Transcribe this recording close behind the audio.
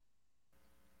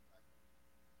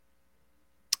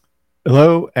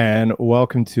Hello and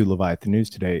welcome to Leviathan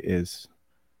News. Today is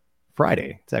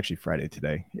Friday. It's actually Friday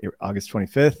today, August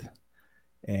 25th.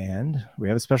 And we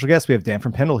have a special guest. We have Dan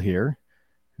from Pendle here,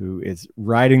 who is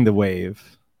riding the wave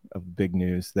of big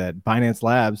news that Binance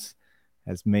Labs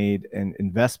has made an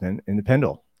investment in the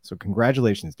Pendle. So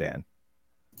congratulations, Dan.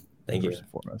 Thank you. First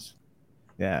and foremost.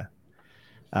 Yeah.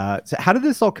 So how did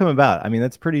this all come about? I mean,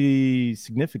 that's pretty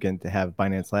significant to have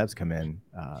Binance Labs come in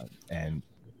and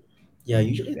Yeah,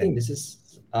 usually I think and this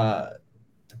is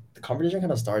the conversation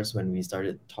kind of starts when we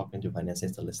started talking to Binance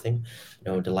since the listing.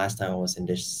 The last time I was in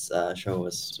this show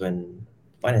was when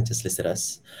Binance just listed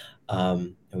us,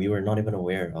 and we were not even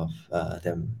aware of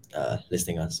them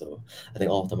listing us. So I think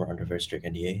all of them are under very strict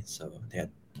NDA. So they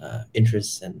had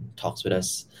interests and talks with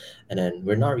us, and then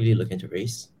we're not really looking to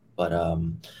raise, but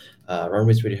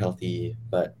runway is really healthy,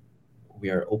 but we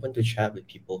are open to chat with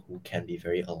people who can be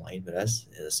very aligned with us,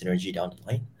 synergy down the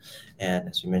line. And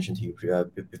as we mentioned to you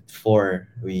before,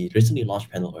 we recently launched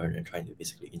Pendle Earn and trying to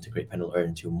basically integrate Pendle Earn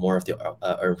into more of the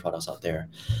Earn products out there.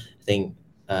 I think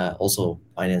also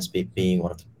Binance being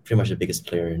one of pretty much the biggest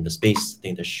player in the space, I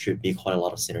think there should be quite a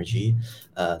lot of synergy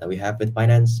that we have with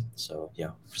Binance. So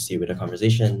yeah, proceed with the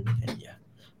conversation, and yeah,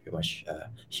 pretty much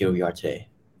here we are today.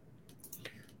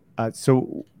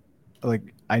 so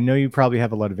like I know you probably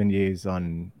have a lot of NDAs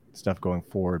on stuff going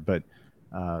forward, but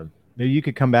maybe you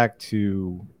could come back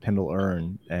to Pendle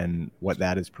Earn and what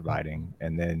that is providing,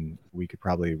 and then we could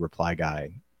probably reply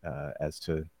guy as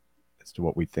to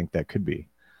what we think that could be.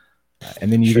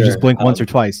 And then you could just Sure. blink once or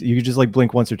twice. You could just like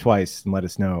blink once or twice and let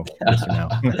us know yes or no.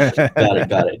 Got it,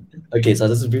 got it. Okay, so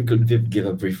this is give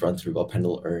a brief run through about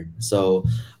Pendle Earn. So,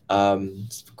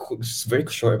 it's very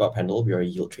short about Pendle. We are a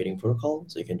yield trading protocol,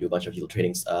 so you can do a bunch of yield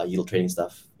trading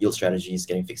stuff, yield strategies,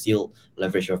 getting fixed yield,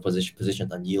 leverage your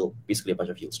positions on yield, basically a bunch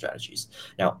of yield strategies.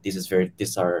 Now, the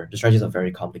strategies are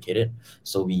very complicated.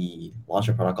 So we launched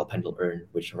a product called Pendle Earn,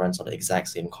 which runs on the exact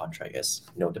same contract as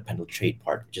the Pendle Trade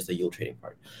part, which is the yield trading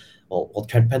part. Well,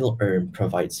 Pendle Earn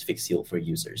provides fixed yield for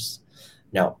users.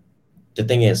 Now, the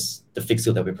thing is, the fixed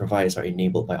yield that we provide are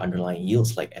enabled by underlying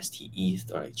yields like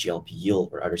STETH or like GLP yield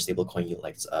or other stablecoin yield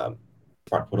like Smart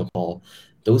Protocol.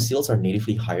 Those yields are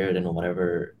natively higher than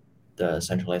whatever the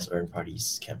centralized earn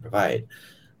parties can provide.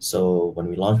 So when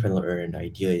we launch Pendle Earn, the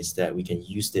idea is that we can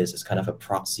use this as kind of a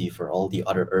proxy for all the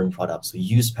other earn products who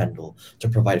use Pendle to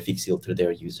provide fixed yield to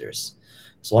their users.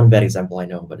 So one bad example I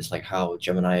know, but it's like how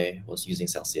Gemini was using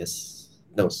Celsius.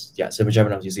 No, yeah, so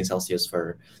Gemini was using Celsius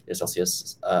for the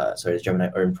the Gemini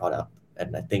Earn product,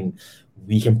 and I think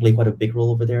we can play quite a big role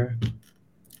over there.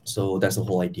 So that's the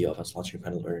whole idea of us launching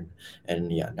Pendle Earn,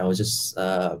 and yeah, now it's just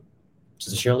to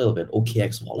share a little bit,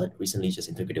 OKX Wallet recently just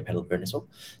integrated Pendle Earn as well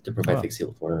to provide Wow. fixed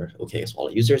yield for OKX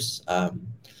Wallet users. I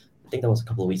think that was a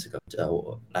couple of weeks ago,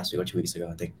 last week or 2 weeks ago,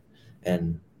 I think,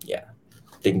 and yeah,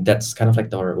 I think that's kind of like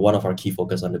one of our key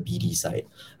focus on the BD side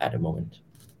at the moment.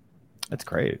 That's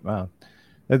great. Wow.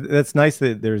 That's nice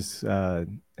that there's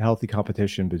healthy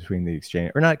competition between the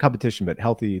exchange, or not competition, but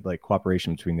healthy like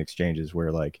cooperation between the exchanges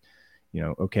where like,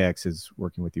 OKX is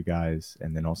working with you guys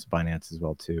and then also Binance as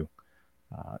well too.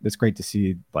 It's great to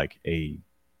see like a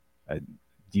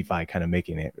DeFi kind of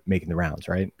making the rounds,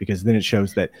 right? Because then it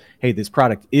shows that, hey, this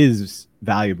product is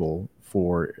valuable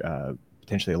for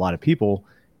potentially a lot of people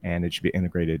and it should be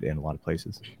integrated in a lot of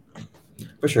places.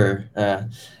 For sure.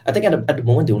 I think at the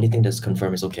moment, the only thing that's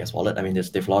confirmed is OKS Wallet. I mean,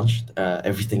 they've launched.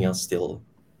 Everything else still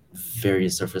very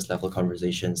surface level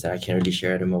conversations that I can't really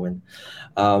share at the moment.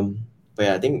 But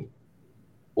yeah, I think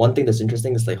one thing that's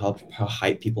interesting is like how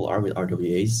hype people are with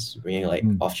RWAs, bringing like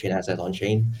Mm. off-chain assets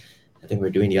on-chain. I think we're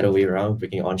doing the other way around,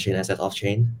 bringing on-chain assets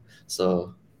off-chain.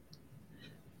 So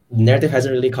narrative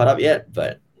hasn't really caught up yet,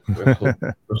 but we're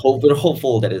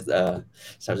hopeful that it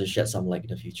starts to shed some light in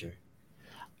the future.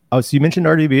 Oh, so you mentioned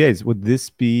RDBAs. Would this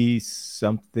be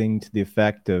something to the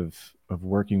effect of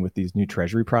working with these new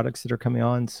treasury products that are coming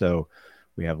on? So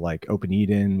we have like Open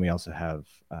Eden. We also have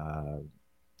a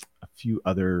few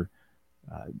other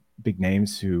uh, big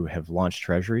names who have launched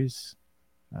treasuries,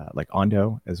 like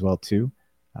Ondo as well too.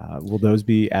 Will those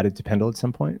be added to Pendle at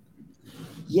some point?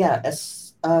 Yeah,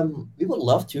 as we would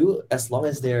love to, as long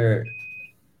as they're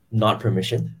not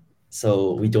permission.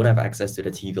 So we don't have access to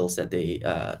the T bills that they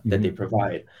Mhm.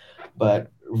 provide.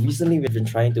 But recently we've been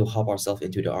trying to hop ourselves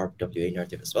into the RWA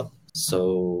narrative as well.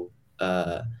 So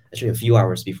actually a few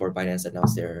hours before Binance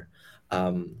announced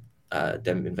um,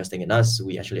 them investing in us,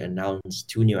 we actually announced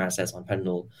two new assets on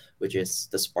Pendle, which is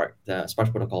the Spark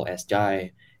Protocol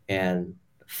SGI and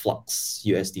Flux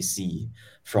USDC.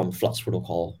 from Flux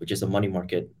Protocol, which is a money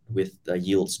market with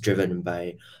yields driven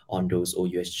by on those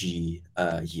OUSG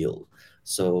yield.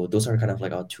 So those are kind of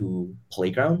like our two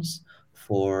playgrounds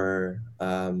for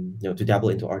to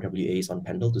dabble into RWAs on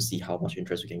Pendle to see how much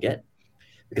interest we can get.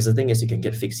 Because the thing is, you can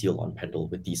get fixed yield on Pendle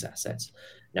with these assets.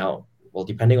 Now, well,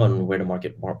 depending on where the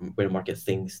market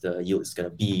thinks the yield is going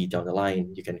to be down the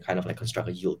line, you can kind of like construct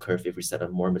a yield curve if we set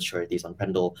on more maturities on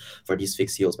Pendle for these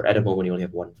fixed yields. But at the moment, you only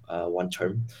have one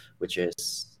term, which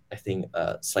is I think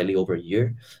slightly over a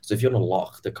year. So if you want to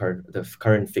lock the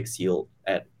current fixed yield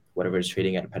at whatever is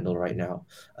trading at Pendle right now,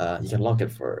 you can lock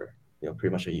it for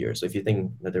pretty much a year. So if you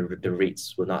think that the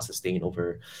rates will not sustain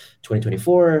over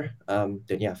 2024,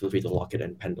 then yeah, feel free to lock it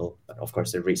and Pendle. But of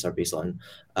course, the rates are based on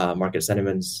market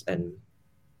sentiments and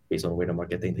based on where the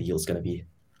market think the yield's going to be.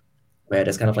 Right,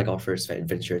 that's kind of like our first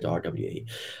venture to RWA.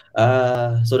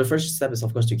 So the first step is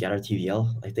of course to gather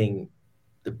TVL. I think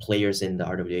the players in the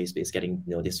RWA space getting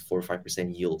this 4 or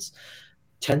 5% yields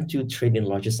tend to trade in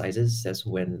larger sizes. That's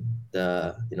when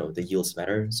the yields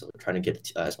matter. So we're trying to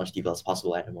get as much TVL as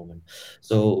possible at the moment.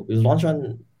 So we launched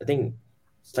on I think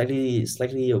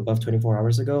slightly above 24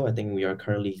 hours ago. I think we are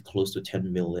currently close to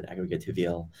 10 mil in aggregate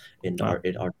TVL in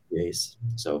RWAs.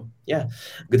 So yeah,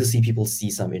 good to see people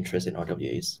see some interest in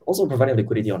RWAs. Also providing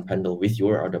liquidity on Pendle with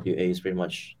your RWAs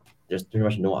there's pretty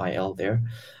much no IL there.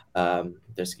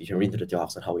 You can read the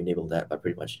docs on how we enable that, but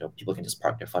pretty much people can just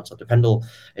park their funds onto Pendle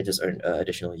and just earn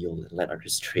additional yield and let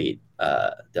others trade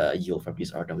the yield from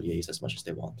these RWAs as much as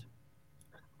they want.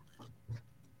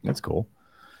 That's cool.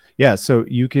 Yeah, so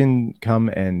you can come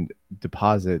and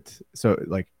deposit. So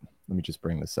like, let me just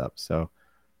bring this up. So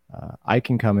I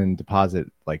can come and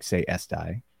deposit, like say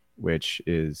SDAI, which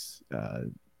is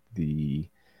the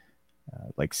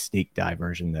like stake DAI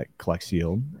version that collects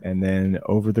yield. And then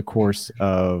over the course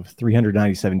of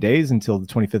 397 days until the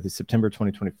 25th of September,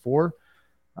 2024,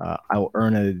 I will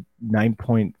earn a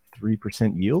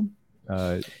 9.3% yield.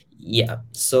 Yeah.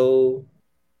 So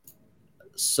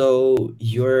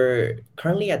you're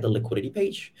currently at the liquidity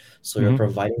page. So you're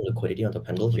providing liquidity on the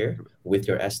Pendle here with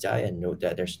your SDAI, and note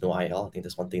that there's no IL. I think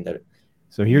that's one thing that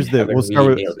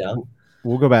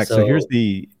we'll go back. So here's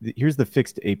the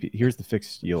fixed AP, here's the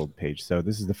fixed yield page. So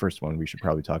this is the first one we should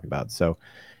probably talk about. So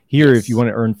here, if you want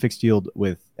to earn fixed yield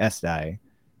with SDAI,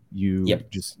 you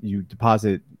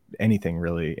deposit anything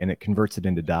really, and it converts it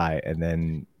into DAI, and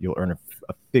then you'll earn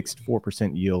a fixed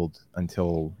 4% yield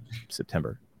until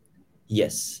September.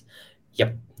 Yes.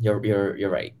 Yep. You're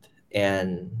right.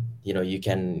 And you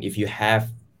can, if you have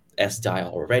SDAI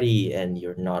already and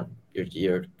you're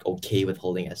okay with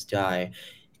holding SDAI,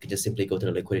 you can just simply go to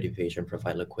the liquidity page and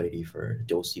provide liquidity for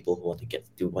those people who want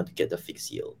to get the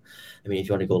fixed yield. I mean, if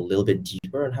you want to go a little bit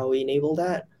deeper on how we enable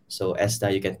that, so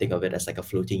SDAI, you can think of it as like a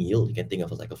floating yield. You can think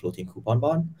of it as like a floating coupon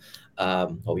bond.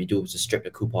 What we do is to strip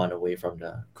the coupon away from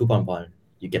the coupon bond.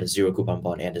 You get a zero coupon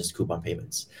bond and there's coupon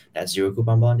payments. That zero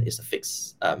coupon bond is a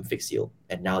fixed yield,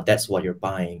 and now that's what you're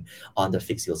buying on the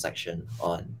fixed yield section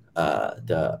on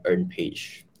the earn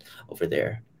page over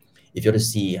there. If you want to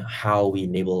see how we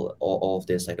enable all of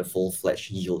this, like the full-fledged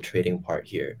yield trading part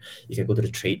here, you can go to the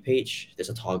trade page. There's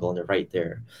a toggle on the right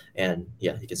there, and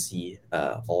yeah, you can see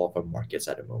all of our markets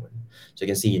at the moment. So you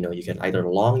can see, you can either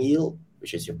long yield,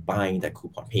 which is you're buying that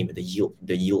coupon payment, the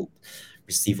yield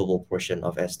receivable portion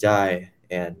of SDAI,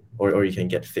 or you can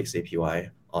get fixed APY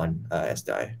on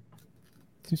SDAI.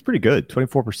 Seems pretty good,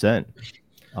 24%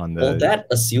 on the. Well, that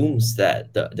assumes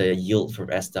that the yield from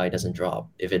SDAI doesn't drop.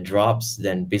 If it drops,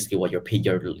 then basically what you're paying,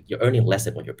 you're earning less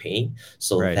than what you're paying.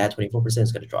 So that 24%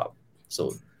 is going to drop.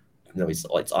 So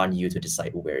it's on you to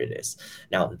decide where it is.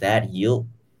 Now that yield,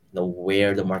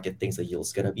 where the market thinks the yield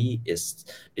is going to be is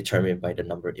determined by the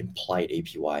number implied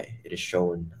APY. It is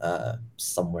shown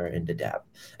somewhere in the DApp,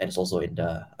 and it's also in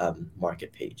the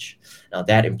market page. Now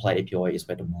that implied APY is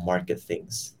where the market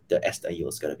thinks the SDAI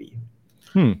yield is going to be.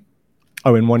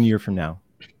 Oh, in 1 year from now.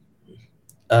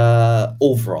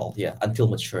 Overall, yeah, until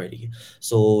maturity.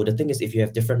 So the thing is, if you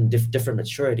have different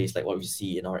maturities, like what we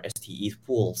see in our STE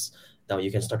pools, now you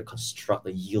can start to construct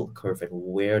a yield curve and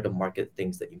where the market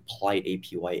thinks the implied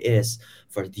APY is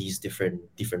for these different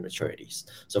maturities.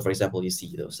 So for example, you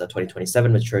see those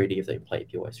 2027 maturity, if the implied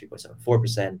APY is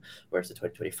 3.74%, whereas the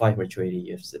 2025 maturity,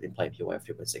 you have the implied APY of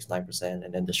 3.69%,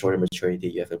 and then the shorter maturity,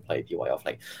 you have implied APY of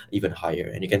like even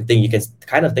higher. And you can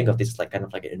kind of think of this like kind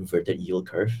of like an inverted yield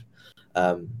curve.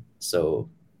 So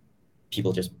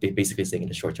people just basically saying in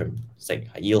the short term, it's like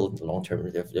high yield, in the long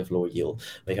term, they have lower yield.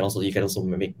 But you can also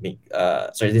make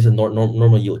sorry, this is a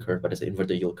normal yield curve, but it's an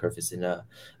inverted yield curve is in a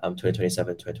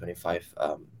 2027, 2025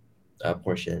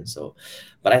 portion. So,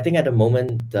 but I think at the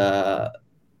moment the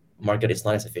market is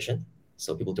not as efficient.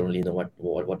 so people don't really know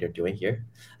what they're doing here.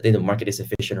 I think the market is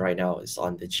efficient right now is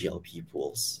on the GLP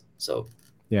pools. So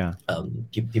Yeah.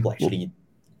 people Well, actually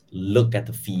look at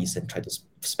the fees and try to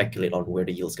speculate on where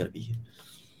the yield's going to be.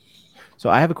 so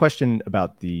I have a question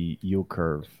about the yield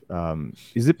curve.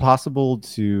 Is it possible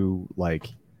to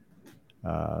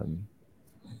um,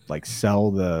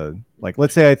 sell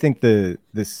let's say I think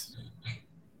this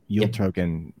yield Yep.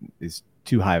 token is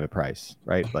too high of a price,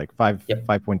 right? Like five Yep.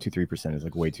 5.23% is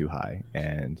like way too high,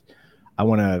 and I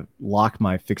want to lock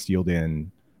my fixed yield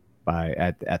in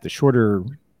at the shorter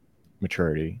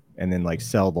maturity, and then like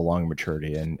sell the long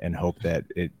maturity and hope that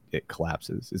it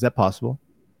collapses. Is that possible?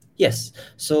 Yes.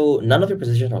 So none of your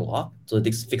positions are locked. So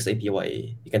this fixed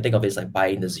APY, you can think of it as like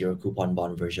buying the zero coupon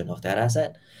bond version of that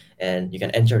asset. And you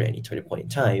can enter at any point in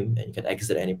time and you can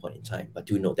exit at any point in time. But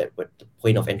do note that with the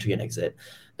point of entry and exit,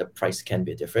 the price can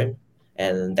be different.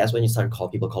 And that's when you start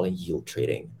people calling yield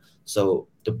trading. So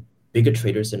the bigger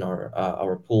traders in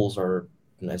our pools are,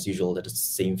 as usual, the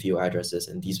same few addresses.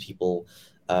 And these people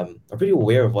are pretty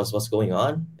aware of what's going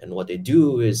on. And what they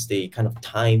do is they kind of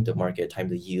time the market, time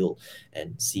the yield,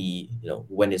 and see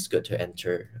when it's good to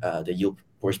enter the yield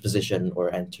position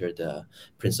or enter the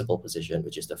principal position,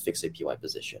 which is the fixed APY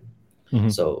position. Mm-hmm.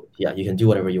 So yeah, you can do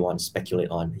whatever you want to speculate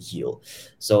on yield.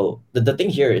 So the thing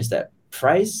here is that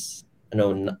price,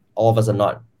 all of us are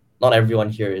not everyone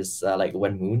here is like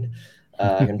Wen Moon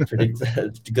can predict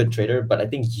a good trader, but I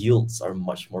think yields are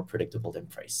much more predictable than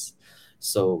price.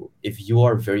 So if you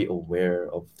are very aware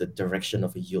of the direction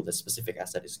of a yield a specific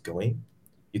asset is going,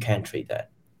 you can trade that,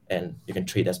 and you can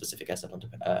trade that specific asset onto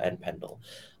and Pendle.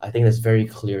 I think that's very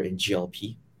clear in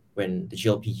GLP, when the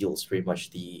GLP yields pretty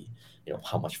much the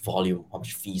how much volume, how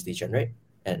much fees they generate,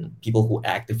 and people who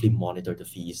actively monitor the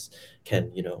fees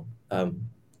can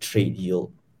trade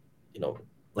yield,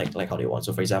 like how they want.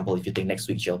 So for example, if you think next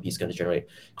week GLP is going to generate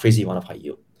crazy amount of high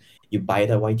yield, you buy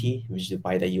that YT, which is you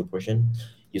buy that yield portion,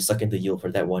 you suck in the yield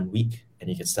for that 1 week, and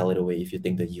you can sell it away if you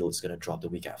think the yield is going to drop the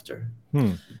week after.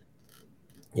 Hmm.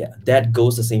 Yeah, that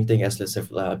goes the same thing as, let's say,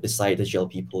 beside the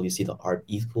GLP pool, you see the ART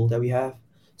ETH pool that we have.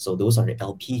 So those are the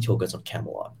LP tokens of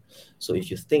Camelot. So if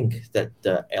you think that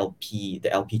the LP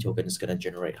token is going to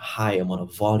generate high amount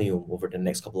of volume over the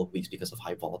next couple of weeks because of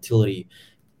high volatility,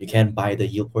 you can buy the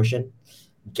yield portion,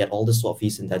 get all the swap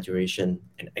fees in that duration,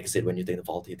 and exit when you think the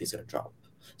volatility is going to drop.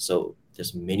 So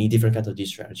there's many different kinds of these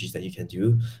strategies that you can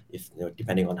do, if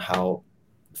depending on how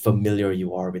familiar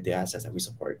you are with the assets that we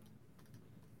support.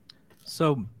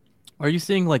 So, are you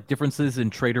seeing like differences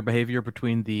in trader behavior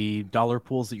between the dollar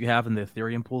pools that you have and the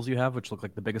Ethereum pools you have, which look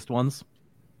like the biggest ones?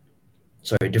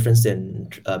 Sorry, difference in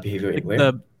behavior in Like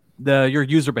where? the your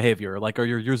user behavior, like are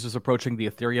your users approaching the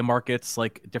Ethereum markets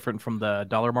like different from the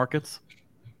dollar markets?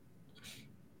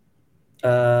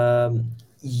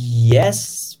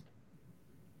 Yes,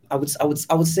 I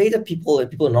would say that people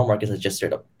in our markets are just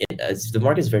straight up. The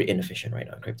market is very inefficient right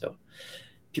now in crypto.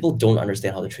 People don't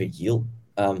understand how to trade yield.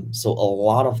 So a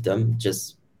lot of them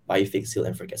just buy fixed yield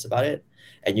and forgets about it.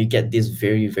 And you get these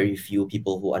very, very few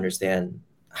people who understand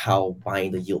how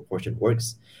buying the yield portion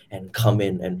works and come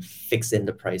in and fix in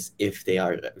the price if they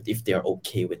are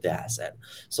okay with the asset.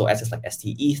 So assets like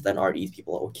ST and RETH,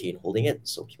 people are okay in holding it.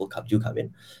 So people come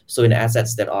in. So in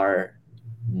assets that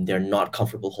they're not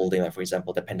comfortable holding, like for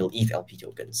example, the Pendle ETH LP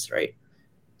tokens, right?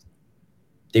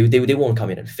 They won't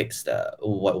come in and fix the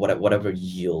whatever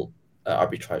yield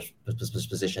arbitrage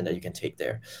position that you can take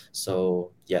there.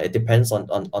 So yeah, it depends on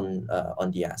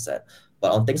the asset.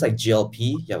 But on things like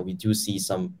GLP, yeah, we do see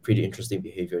some pretty interesting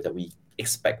behavior that we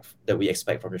expect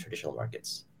from the traditional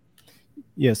markets.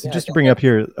 Yeah. So Yeah, I just to think bring that up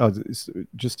here,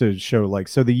 just to show,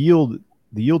 so the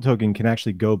yield token can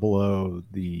actually go below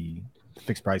the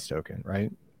fixed price token,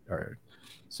 right? Or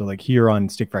so like here on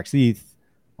Stickfrax ETH,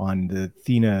 on the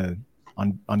Thena,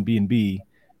 on BNB,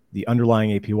 the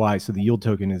underlying APY. So the yield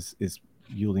token is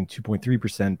yielding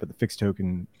 2.3%, but the fixed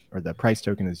token or the price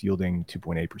token is yielding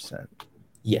 2.8%.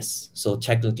 yes. So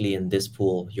technically, in this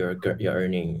pool, you're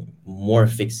earning more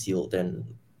fixed yield than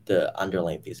the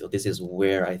underlying fixed yield. This is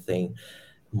where I think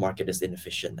market is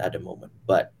inefficient at the moment.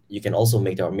 But you can also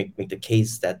make the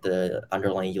case that the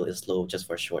underlying yield is low just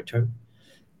for short term.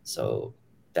 So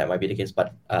that might be the case.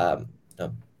 But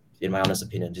in my honest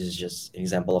opinion, this is just an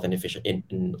example of an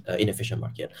inefficient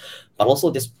market. But also,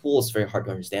 this pool is very hard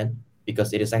to understand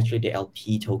because it is actually the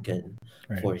LP token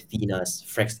Right. for Thena's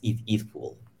Frex ETH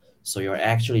pool. So you're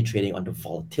actually trading on the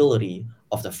volatility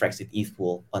of the Frex ETH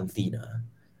pool on Thena.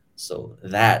 So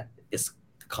that is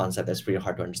the concept that's pretty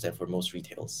hard to understand for most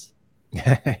retails.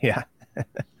 Yeah.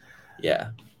 Yeah.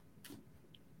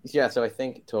 Yeah, so I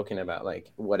think talking about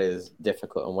like what is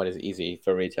difficult and what is easy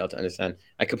for retail to understand,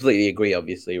 I completely agree,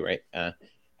 obviously, right?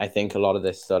 I think a lot of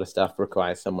this sort of stuff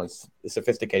requires someone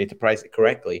sophisticated to price it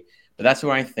correctly. But that's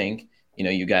where I think,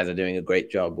 you guys are doing a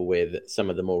great job with some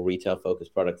of the more retail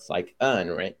focused products like Earn,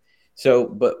 right? So,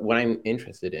 but what I'm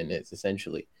interested in is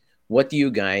essentially, what do you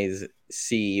guys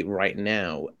see right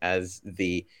now as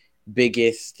the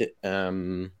biggest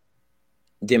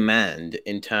demand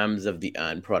in terms of the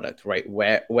earned product, right?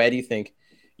 Where do you think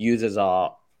users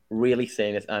are really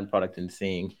seeing this earned product and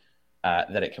seeing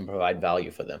that it can provide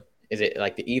value for them? Is it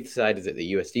like the ETH side? Is it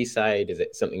the USD side? Is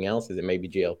it something else? Is it maybe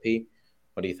GLP?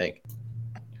 What do you think?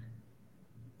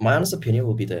 My honest opinion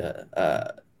will be the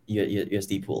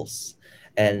USD pools,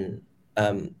 and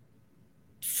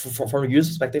from a user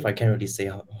perspective, I can't really say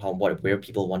where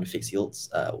people want to fix yields,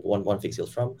 want fixed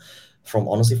yields from.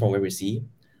 Honestly, from where we see,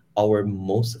 our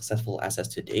most successful assets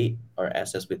to date are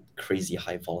assets with crazy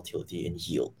high volatility in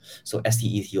yield. So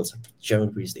STE yields are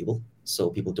generally pretty stable.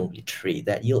 So people don't really trade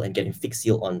that yield, and getting fixed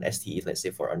yield on STE, let's say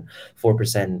for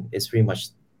 4%, is pretty much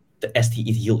the STE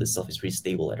yield itself is pretty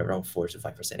stable at around 4 to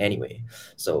 5% anyway.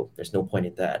 So there's no point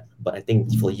in that. But I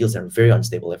think for yields that are very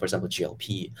unstable, like for example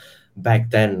GLP, back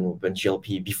then when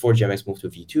GLP before GMX moved to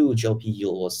V2, GLP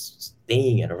yield was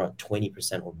staying at around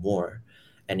 20% or more.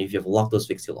 And if you have locked those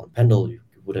fixed yield on Pendle, you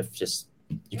could have just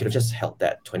held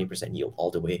that 20% yield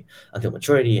all the way until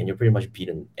maturity, and you're pretty much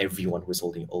beaten everyone who's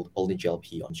holding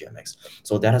GLP on GMX.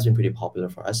 So that has been pretty popular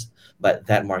for us, but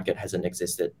that market hasn't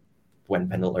existed when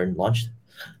Pendle Earn launched.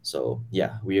 So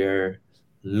yeah, we're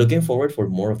looking forward for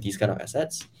more of these kind of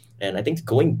assets. And I think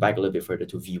going back a little bit further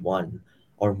to V1,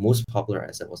 our most popular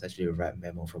asset was actually a wrap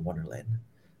memo from Wonderland,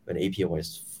 when API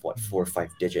was 4 or 5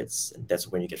 digits, and that's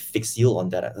when you get fixed yield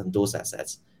on those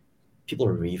assets. People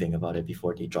are raving about it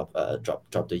before they drop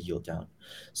the yield down.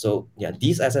 So yeah,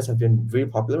 these assets have been really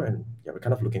popular, and yeah, we're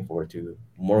kind of looking forward to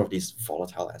more of these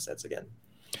volatile assets again.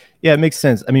 Yeah, it makes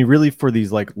sense. I mean, really for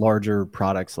these like larger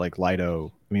products like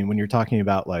Lido, I mean, when you're talking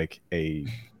about like a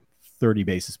 30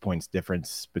 basis points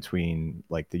difference between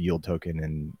like the yield token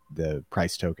and the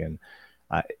price token,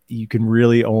 you can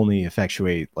really only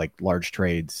effectuate like large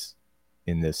trades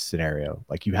in this scenario.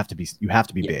 Like you have to be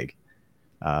big.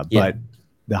 But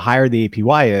the higher the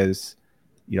APY is,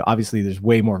 obviously there's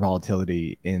way more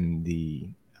volatility in the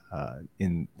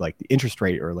in like the interest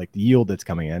rate or like the yield that's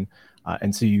coming in,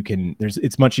 and so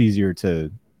it's much easier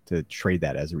to trade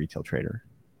that as a retail trader.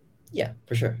 Yeah,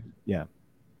 for sure. Yeah.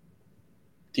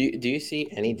 Do you see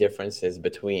any differences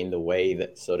between the way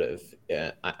that sort of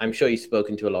I'm sure you've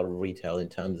spoken to a lot of retail in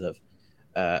terms of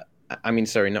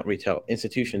not retail,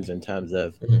 institutions in terms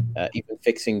of even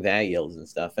fixing their yields and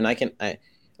stuff. And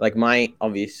like my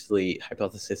obviously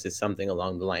hypothesis is something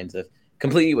along the lines of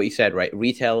completely what you said, right?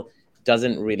 Retail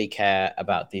doesn't really care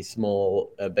about these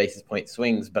small basis point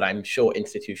swings, but I'm sure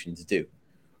institutions do,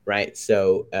 right?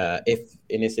 So if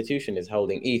an institution is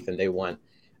holding ETH and they want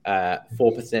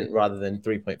 4% rather than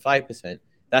 3.5%,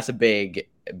 that's a big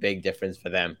difference for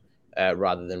them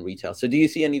rather than retail. So do you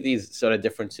see any of these sort of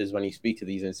differences when you speak to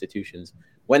these institutions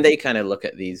when they kind of look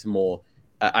at these more,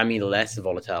 less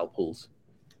volatile pools?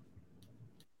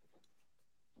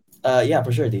 Yeah,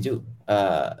 for sure they do.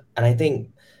 And I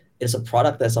think it's a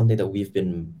product that's something that we've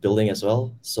been building as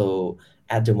well. So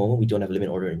at the moment, we don't have a limit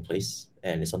order in place,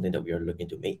 and it's something that we are looking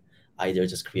to make. Either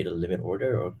just create a limit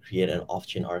order or create an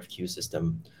off-chain RFQ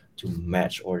system to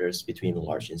match orders between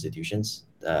large institutions,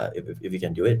 if we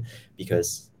can do it.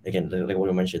 Because again, like what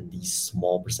you mentioned, these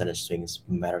small percentage swings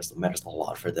matters a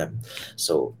lot for them.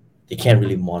 So they can't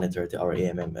really monitor our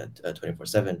AMM at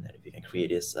 24/7. And if you can create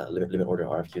this limit order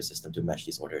RFQ system to match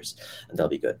these orders, and that'll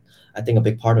be good. I think a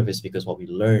big part of it is because what we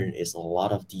learn is a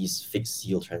lot of these fixed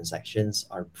yield transactions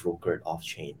are brokered off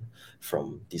chain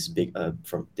from these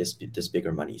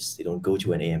bigger monies. They don't go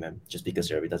to an AMM just because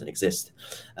it doesn't exist.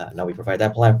 Now we provide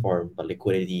that platform, but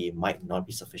liquidity might not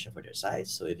be sufficient for their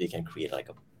size. So if they can create like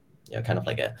kind of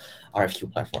like a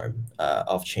RFQ platform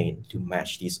off chain to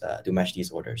match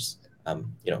these orders,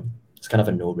 it's kind of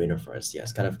a no-brainer for us. Yeah,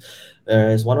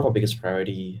 it's one of our biggest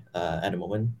priority at the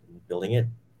moment, building it.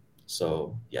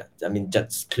 So yeah, I mean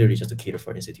that's clearly just to cater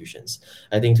for institutions.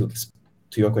 I think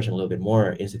to your question a little bit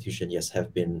more, institutions, yes,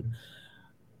 have been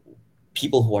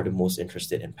people who are the most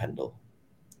interested in Pendle,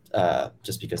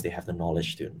 just because they have the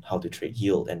knowledge to how to trade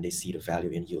yield and they see the value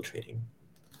in yield trading.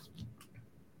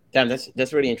 Damn,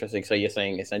 that's really interesting. So you're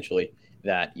saying essentially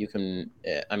that you can,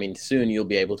 soon you'll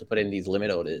be able to put in these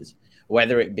limit orders,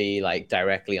 whether it be like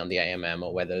directly on the AMM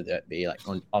or whether that be like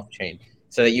on off chain,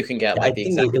 so that you can get I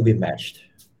think it'll be matched.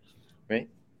 Right.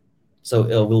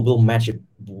 So we'll match it,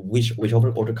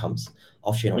 whichever order comes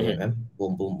off chain or AMM,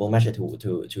 we'll match it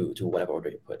to whatever order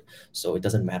you put. So it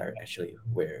doesn't matter actually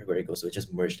where it goes. So it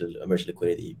just merge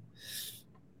liquidity.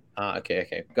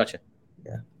 Okay, gotcha.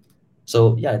 Yeah.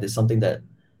 So yeah, it's something that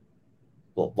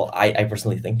I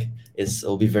personally think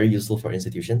it'll be very useful for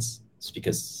institutions, just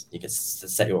because you can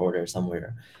set your order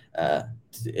somewhere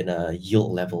in a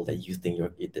yield level that you think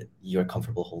you're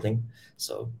comfortable holding.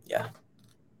 So yeah.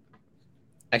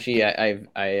 Actually,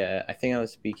 I think I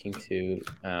was speaking to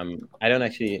I don't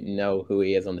actually know who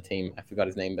he is on the team. I forgot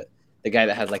his name, but the guy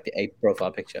that has like the ape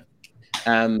profile picture.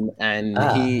 And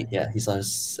he's our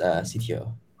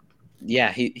CTO.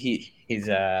 Yeah, he's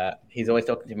always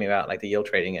talking to me about like the yield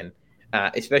trading, and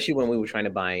especially when we were trying to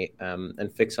buy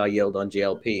and fix our yield on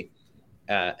GLP.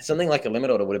 Something like a limit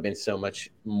order would have been so much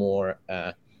more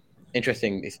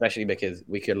interesting, especially because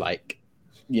we could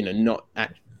not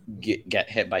get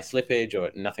hit by slippage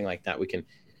or nothing like that. We can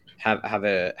have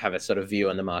a sort of view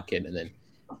on the market and then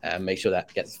make sure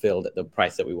that gets filled at the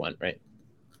price that we want, right?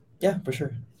 Yeah, for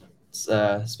sure.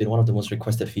 It's been one of the most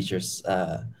requested features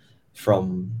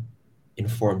from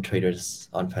informed traders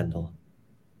on Pendle.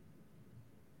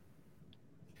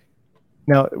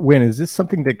 Now, Win, is this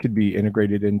something that could be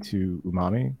integrated into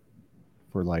Umami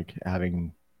for like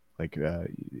having like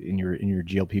in your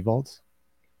GLP vaults?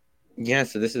 Yeah,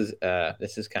 so this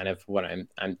is kind of what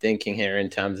I'm thinking here in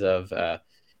terms of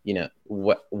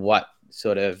what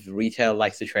sort of retail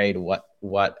likes to trade,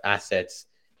 what assets,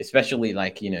 especially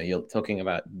like you're talking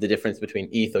about the difference between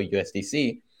ETH or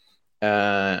USDC,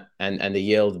 and the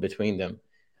yield between them.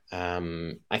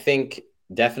 I think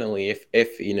definitely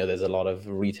if there's a lot of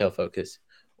retail focus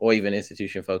or even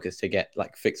institution focus to get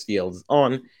like fixed yields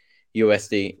on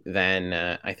USD,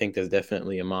 then I think there's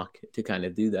definitely a market to kind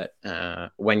of do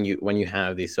that when you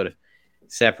have these sort of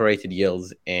separated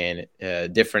yields in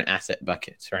different asset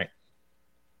buckets, right?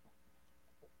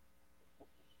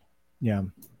 Yeah.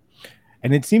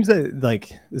 And it seems that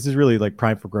like this is really like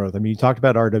prime for growth. I mean, you talked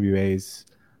about RWAs,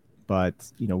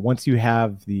 but once you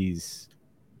have these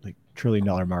like $1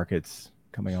 trillion markets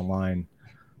coming online,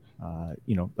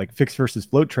 like fixed versus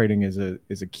float trading is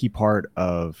a key part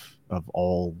of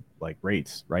all like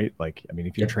rates, right? Like, I mean,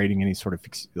 if you're trading any sort of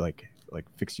fixed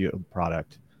yield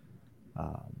product,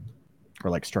 or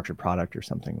like structured product or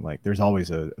something, like there's always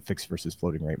a fixed versus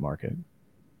floating rate market.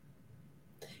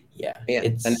 Yeah,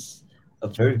 it's a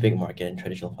very big market in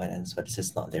traditional finance, but it's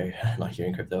just not there, not here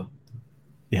in crypto.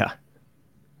 Yeah.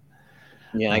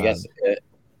 Yeah, I guess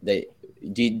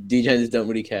DJs don't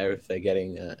really care if they're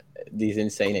getting these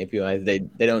insane APIs.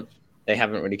 They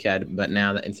haven't really cared, but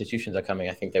now that institutions are coming,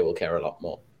 I think they will care a lot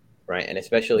more, right? And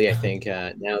especially I think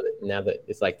now that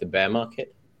it's like the bear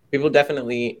market, people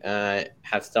definitely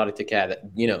have started to care that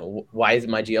why is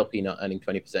my GLP not earning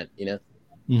 20%,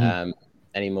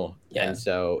 anymore? Yeah. And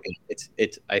so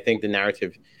it's I think the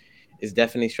narrative is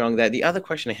definitely strong there. The other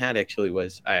question I had actually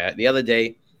was the other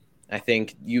day, I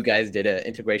think you guys did an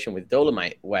integration with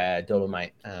Dolomite where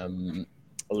Dolomite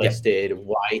listed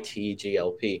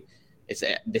YTGLP.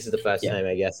 This is the first time,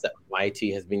 I guess, that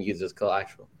YT has been used as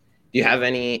collateral. Do you have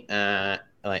any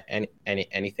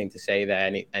anything to say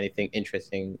there? Anything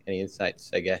interesting? Any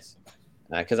insights? I guess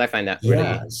because I find that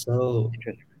really so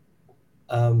interesting.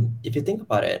 If you think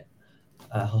about it,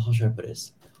 how should I put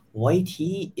this?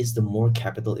 YT is the more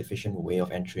capital efficient way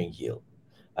of entering yield.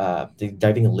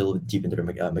 Diving a little deep into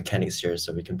the mechanics here,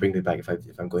 so we can bring me back if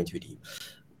I'm going too deep.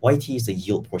 YT is the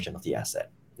yield portion of the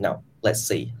asset. Now, let's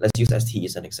use STE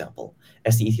as an example.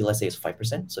 STET, let's say, is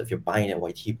 5%. So if you're buying that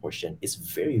YT portion, it's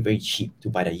very, very cheap to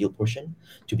buy that yield portion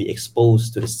to be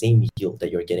exposed to the same yield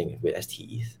that you're getting with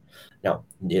STE. Now,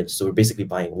 so we're basically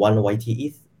buying one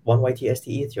YT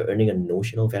STETH, you're earning a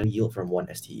notional value yield from one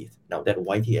STETH. Now, that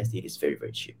YT STETH is very,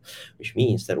 very cheap, which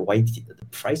means that the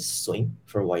price swing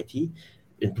for YT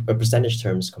in percentage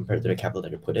terms compared to the capital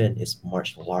that you put in is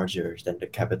much larger than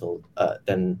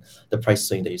than the price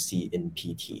swing that you see in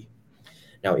PT.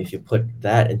 Now, if you put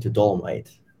that into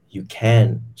Dolomite, you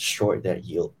can short that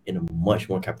yield in a much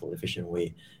more capital efficient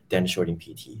way than shorting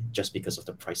PT, just because of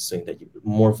the price swing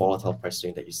more volatile price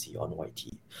swing that you see on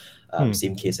YT.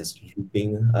 Same case as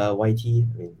looping YT.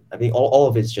 I mean, all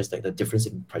of it's just like the difference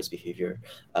in price behavior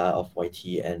of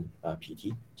YT and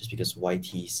PT, just because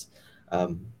YT's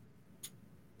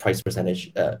price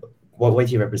percentage, what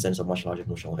YT represents a much larger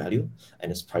notional value,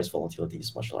 and its price volatility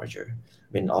is much larger.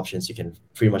 I mean, options, you can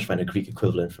pretty much find a Greek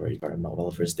equivalent for it, but I'm not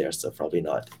well versed there, so probably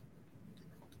not.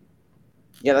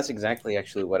 Yeah, that's exactly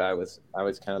actually what I was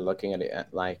kind of looking at it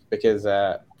like, because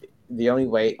the only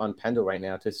way on Pendle right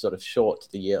now to sort of short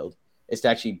the yield is to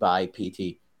actually buy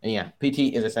PT. And yeah,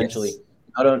 PT is essentially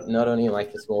not only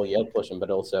like the small yield portion, but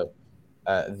also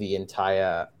the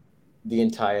entire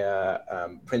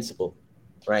principle,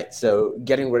 right? So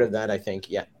getting rid of that, I think,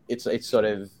 yeah, it's sort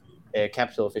of a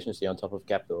capital efficiency on top of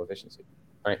capital efficiency,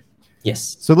 right?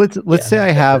 Yes. So let's Yeah, say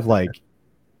I have that's like,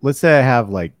 let's say I have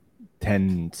like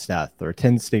 10 Steth or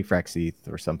 10 stake Frax ETH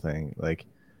or something. Like,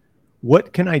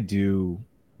 what can I do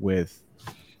with,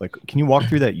 like, can you walk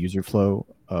through that user flow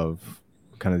of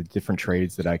kind of different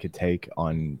trades that I could take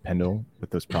on Pendle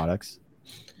with those products?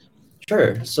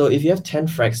 sure. So if you have 10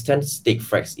 stake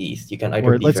Frax ETH, you can either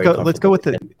Or be very let's go comfortable with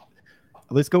with the,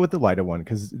 let's go with the lighter one,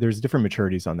 because there's different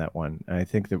maturities on that one. And I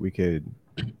think that we could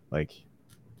like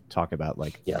talk about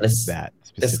like yeah, that let's cancel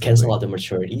specifically. out the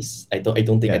maturities. I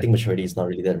think Yeah. maturity is not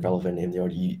really that relevant in your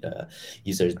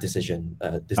user's decision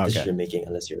decision making,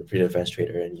 unless you're a pretty advanced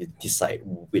trader and you decide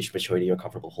which maturity you're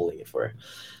comfortable holding it for.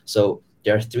 So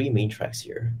there are three main tracks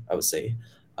here, I would say.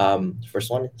 First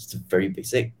one is very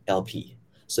basic, LP.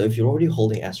 So if you're already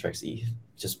holding Astrax ETH,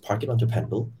 just park it onto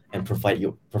Pendle and provide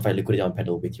liquidity on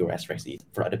Pendle with your Astrax ETH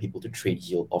for other people to trade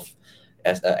yield of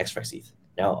Astrax ETH.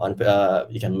 Now,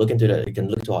 you can look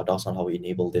to our docs on how we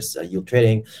enable this yield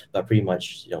trading, but pretty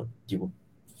much, you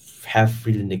have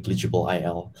really negligible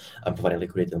IL providing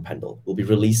liquidity on Pendle. We'll be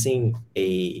releasing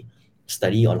a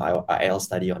study on our IL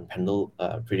study on Pendle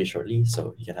pretty shortly,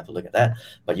 so you can have a look at that.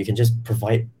 But you can just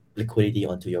provide liquidity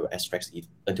onto your Astrax ETH,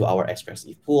 into our Astrax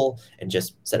ETH pool, and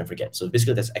just set and forget. So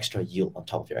basically, there's extra yield on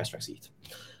top of your Astrax ETH.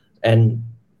 And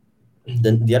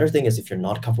then the other thing is, if you're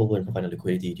not comfortable in providing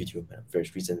liquidity due to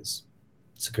various reasons,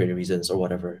 security reasons or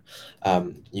whatever,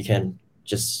 you can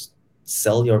just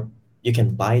you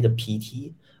can buy the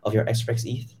PT of your Xrex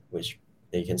ETH, which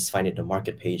you can find it in the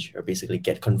market page, or basically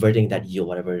converting that yield,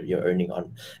 whatever you're earning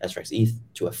on Xrex ETH,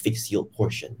 to a fixed yield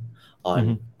portion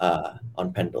on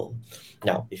Pendle.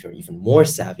 Now, if you're even more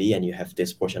savvy and you have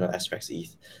this portion of Xrex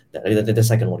ETH, the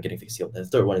second one getting fixed yield. The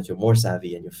third one, if you're more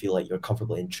savvy and you feel like you're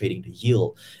comfortable in trading the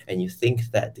yield, and you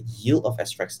think that the yield of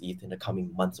Xrex ETH in the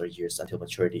coming months or years until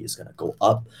maturity is going to go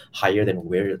up higher than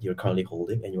where you're currently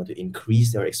holding, and you want to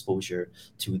increase your exposure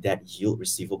to that yield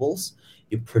receivables,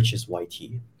 you purchase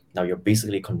YT. Now you're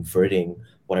basically converting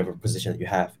whatever position that you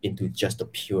have into just a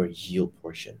pure yield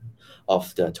portion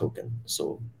of the token.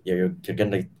 So yeah, you're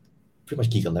gonna pretty much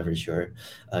giga leverage your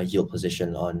yield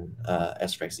position on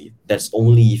SRX ETH. That's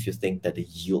only if you think that the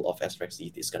yield of SRX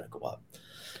ETH is gonna go up.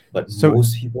 But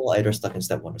most people are either stuck in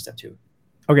step one or step two.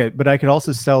 Okay, but I could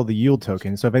also sell the yield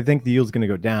token. So if I think the yield's going to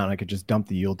go down, I could just dump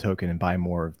the yield token and buy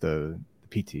more of the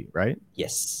PT, right?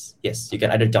 Yes. You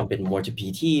can either dump it more to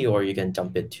PT, or you can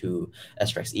dump it to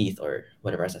SRX ETH or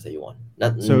whatever asset that you want.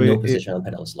 No position on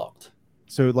Pendle is locked.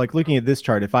 So like looking at this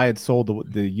chart, if I had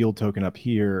sold the yield token up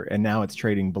here and now it's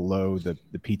trading below the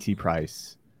PT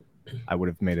price, I would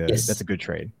have made that's a good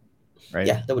trade, right?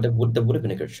 Yeah, that would have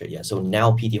been a good trade. Yeah. So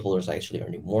now PT holders are actually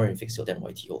earning more in fixed yield than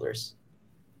YT holders.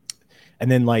 And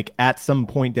then like at some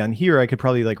point down here, I could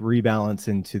probably like rebalance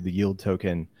into the yield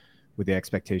token with the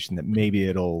expectation that maybe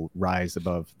it'll rise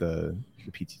above the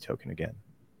PT token again.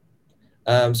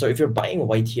 So if you're buying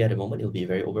YT at the moment, it'll be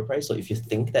very overpriced. So if you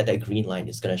think that green line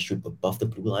is gonna shoot above the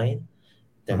blue line,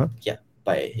 then you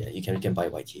can buy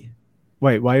YT.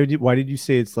 Wait, why did you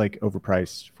say it's like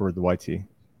overpriced for the YT?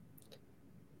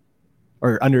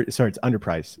 Or it's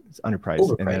underpriced. It's underpriced.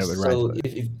 Overpriced. And then it would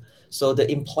rise. So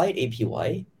the implied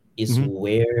APY is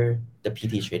where the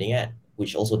PT is trading at,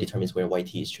 which also determines where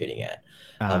YT is trading at.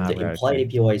 The implied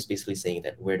APY is basically saying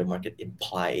that where the market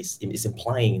is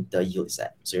implying the yield is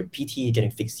at. So your PT getting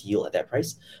fixed yield at that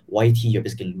price, YT you're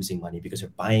basically losing money because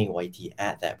you're buying YT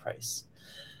at that price.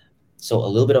 So a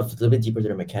little bit deeper to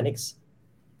the mechanics,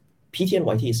 PT and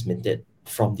YT is minted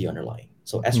from the underlying.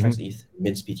 So SRX ETH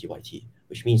mints PTYT,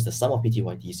 which means the sum of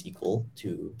PTYT is equal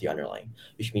to the underlying,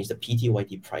 which means the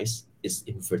PTYT price is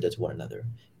inverted to one another.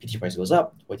 PT price goes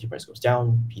up, YT price goes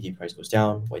down, PT price goes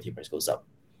down, YT price goes up.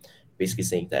 Basically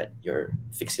saying that your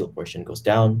fixed yield portion goes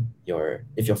down.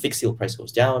 If your fixed yield price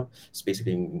goes down, it's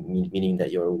basically meaning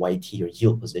that your YT, your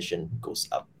yield position, goes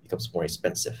up, becomes more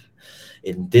expensive.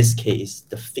 In this case,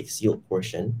 the fixed yield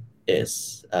portion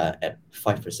is at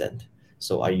 5%.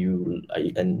 So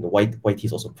and YT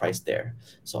is also priced there.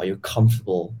 So are you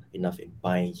comfortable enough in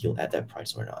buying yield at that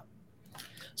price or not?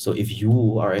 So if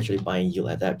you are actually buying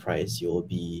yield at that price, you'll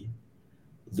be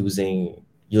losing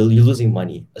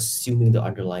money, assuming the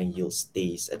underlying yield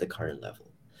stays at the current level.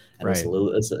 And it's a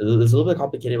little bit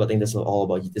complicated, but I think that's all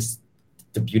about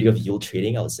the beauty of yield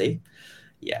trading, I would say.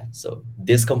 Yeah. So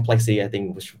this complexity, I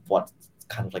think, was what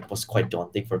kind of like was quite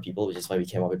daunting for people, which is why we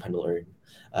came up with Pendle Earn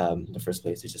in the first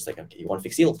place. It's just like, okay, you want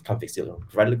fixed yield, come fixed yield.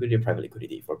 Provide liquidity, private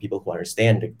liquidity. For people who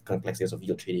understand the complexities of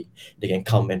yield trading, they can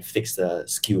come and fix the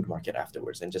skewed market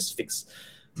afterwards and just fix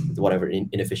whatever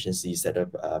inefficiencies that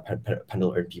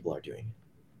Pendle Earn people are doing.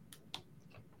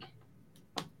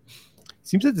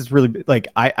 Seems that it's really like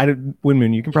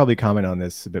Winmoon, you can probably comment on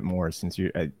this a bit more since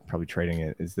you're probably trading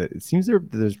it. Is that it seems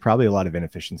there's probably a lot of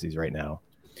inefficiencies right now.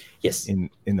 Yes. In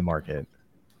the market.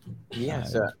 Yeah.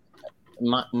 So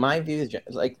my view is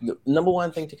like the number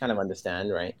one thing to kind of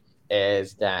understand, right,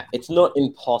 is that it's not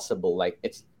impossible. Like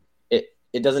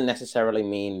it doesn't necessarily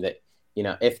mean that, you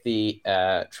know, if the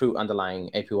true underlying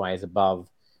APY is above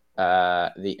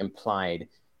the implied,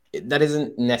 that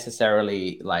isn't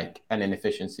necessarily like an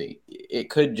inefficiency. It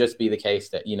could just be the case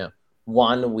that, you know,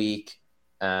 1 week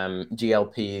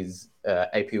GLP's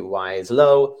APY is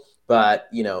low, but,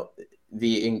 you know,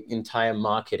 the entire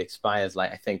market expires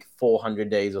like, I think 400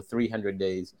 days or 300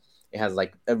 days. It has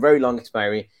like a very long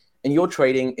expiry, and you're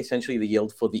trading essentially the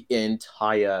yield for the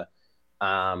entire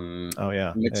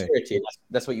maturity. Hey.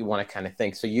 That's what you want to kind of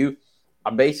think. So you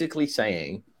are basically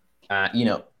saying, you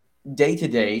know, day to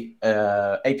day,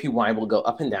 APY will go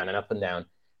up and down and up and down,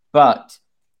 but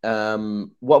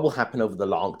what will happen over the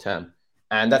long term?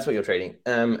 And that's what you're trading.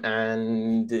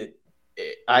 And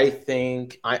I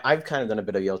think I've kind of done a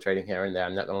bit of yield trading here and there,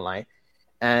 I'm not going to lie.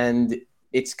 And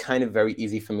it's kind of very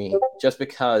easy for me just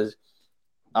because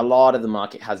a lot of the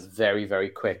market has very, very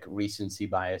quick recency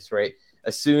bias, right?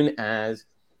 As soon as,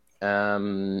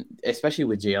 especially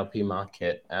with GLP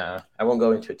market, I won't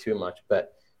go into it too much,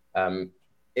 but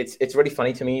it's really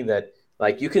funny to me that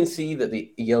like you can see that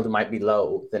the yield might be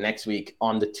low the next week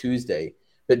on the Tuesday,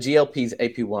 but GLP's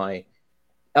APY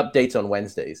updates on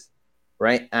Wednesdays.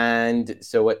 Right. And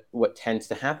so what tends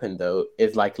to happen, though,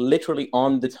 is like literally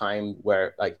on the time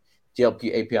where like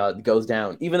GLP APY goes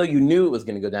down, even though you knew it was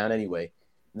going to go down anyway,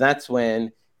 that's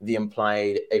when the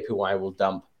implied APY will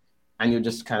dump. And you're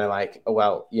just kind of like, oh,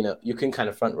 well, you know, you can kind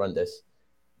of front run this.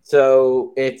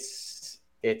 So it's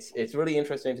really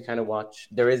interesting to kind of watch.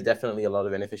 There is definitely a lot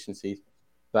of inefficiencies,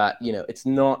 but, you know, it's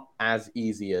not as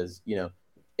easy as, you know,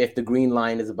 if the green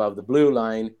line is above the blue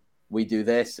line, we do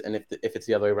this, and if it's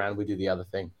the other way around, we do the other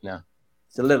thing. No,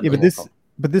 it's a little bit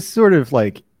but this sort of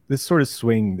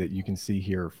swing that you can see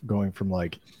here, going from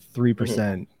like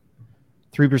 3%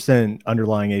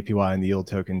 underlying APY in the yield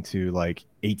token to like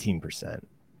 18%.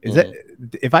 Is that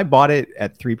if I bought it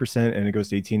at 3% and it goes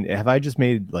to 18, have I just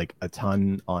made like a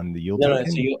ton on the yield token?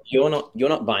 No. So you're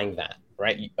not buying that,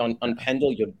 right? On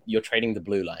Pendle, you're trading the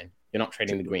blue line. You're not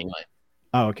trading the green line.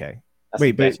 Oh, okay.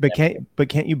 Wait, but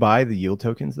can't you buy the yield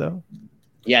tokens though?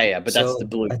 Yeah, but that's the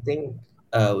blue. I think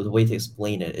the way to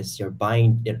explain it is you're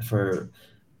buying it for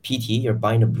PT, you're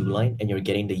buying the blue line and you're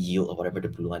getting the yield of whatever the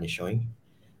blue line is showing.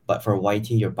 But for YT,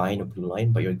 you're buying the blue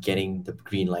line, but you're getting the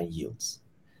green line yields.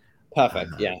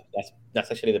 Perfect. Yeah,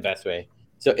 that's actually the best way.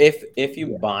 So if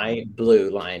you buy blue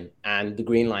line and the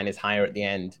green line is higher at the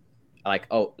end, like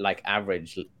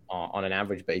average on an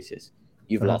average basis,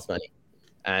 you've lost money,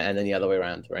 and then the other way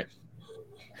around, right?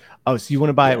 Oh, so you want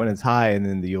to buy it when it's high, and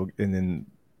then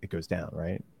it goes down,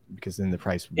 right? Because then the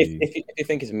price would be. If you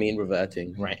think it's mean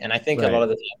reverting, right? And I think a lot of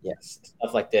the time,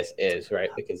 stuff like this is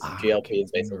right because GLP is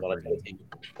based on volatility.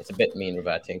 It's a bit mean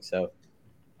reverting. So,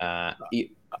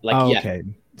 okay.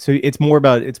 So it's more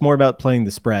about playing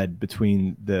the spread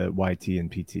between the YT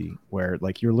and PT, where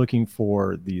like you're looking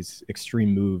for these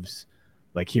extreme moves,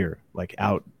 like here, like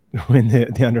out when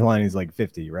the underlying is like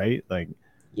 50, right? Like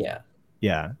yeah.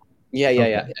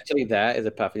 Actually, that is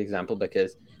a perfect example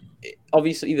because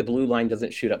obviously the blue line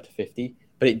doesn't shoot up to 50,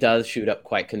 but it does shoot up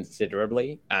quite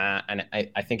considerably, and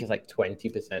I think it's like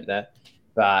 20% there.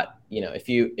 But you know, if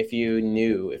you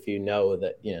know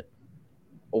that, you know,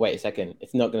 oh, wait a second,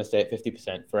 it's not going to stay at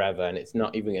 50% forever, and it's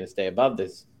not even going to stay above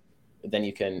this, then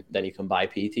you can buy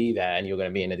PT there, and you're going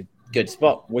to be in a good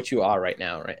spot, which you are right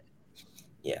now, right?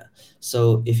 Yeah.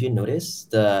 So if you notice,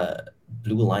 the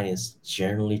blue line is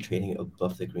generally trading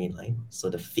above the green line. So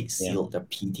the fixed yield that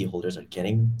PT holders are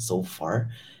getting so far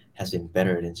has been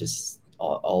better than just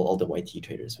all the YT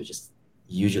traders, which is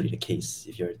usually the case.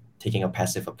 If you're taking a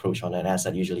passive approach on an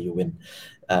asset, usually you win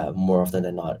more often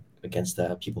than not against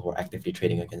the people who are actively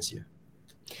trading against you.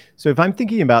 So if I'm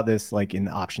thinking about this like in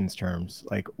options terms,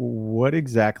 like what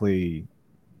exactly,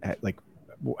 like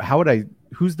how would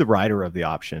who's the rider of the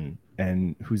option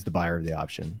and who's the buyer of the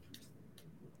option?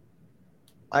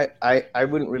 I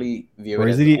wouldn't really view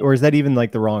or is that even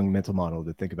like the wrong mental model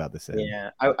to think about this in? Yeah,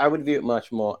 I would view it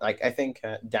much more like, I think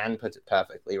Dan puts it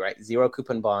perfectly, right? Zero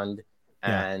coupon bond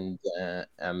and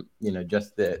you know,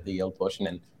 just the yield portion.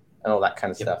 And and all that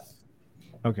kind of Yep. stuff.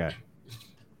 Okay.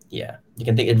 Yeah, you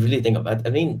can really think about. I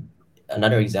mean,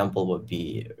 another example would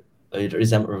be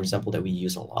example that we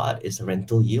use a lot is the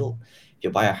rental yield. If you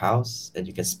buy a house and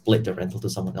you can split the rental to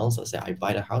someone else, let's say I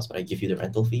buy the house, but I give you the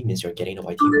rental fee, means you're getting the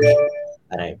YT version,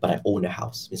 and I own the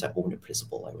house, means I own the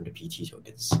principal, I own the PT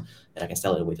tokens, and I can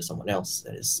sell it away to someone else.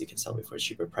 That is, you can sell it for a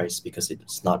cheaper price because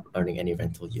it's not earning any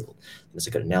rental yield. That's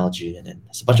a good analogy, and then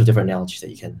there's a bunch of different analogies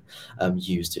that you can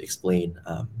use to explain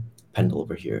Pendle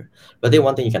over here. But then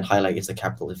one thing you can highlight is the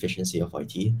capital efficiency of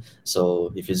YT.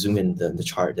 So if you zoom in the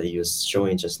chart that you was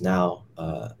showing just now,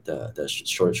 the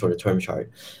shorter term chart,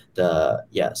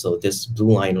 so this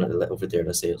blue line over there,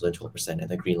 let's say it's on 12%, and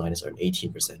the green line is on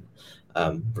 18%,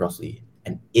 roughly.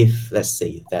 And if let's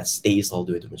say that stays all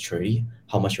the way to maturity,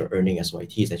 how much you're earning as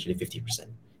YT is actually 50%.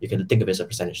 You can think of it as a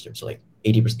percentage term. So like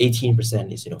 80%,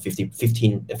 18% is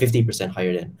 50%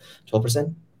 higher than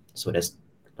 12%. So that's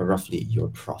roughly your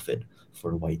profit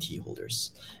for YT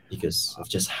holders because of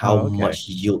just how much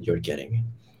yield you're getting.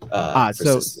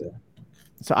 So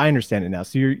I understand it now.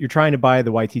 So you're trying to buy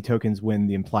the YT tokens when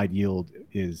the implied yield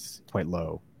is quite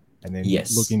low, and then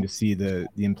looking to see the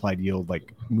implied yield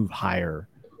like move higher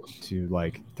to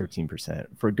like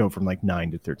 13%, go from like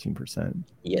 9 to 13%.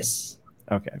 Yes.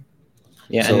 Okay.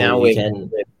 Yeah, so and now we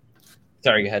can.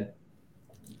 Sorry, go ahead.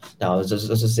 Now, I was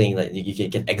just saying that you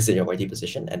can exit your YT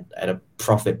position and at a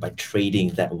profit by trading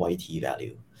that YT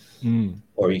value.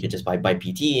 Or you can just buy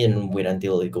PT and wait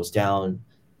until it goes down.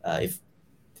 If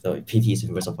the PT is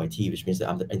inverse of YT, which means that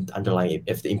underlying,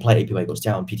 if the implied APY goes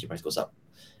down, PT price goes up.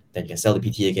 Then you can sell the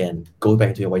PT again, go back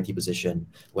into your YT position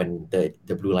when the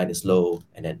blue line is low,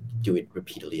 and then do it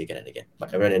repeatedly again and again.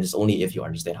 But it's only if you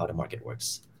understand how the market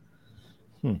works.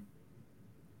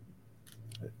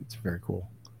 It's very cool.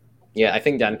 Yeah, I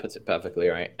think Dan puts it perfectly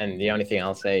right. And the only thing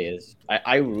I'll say is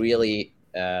I really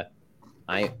I'm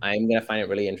gonna find it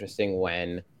really interesting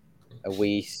when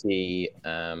we see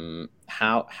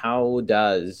how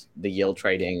does the yield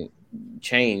trading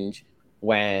change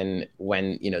when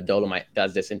Dolomite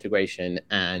does this integration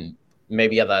and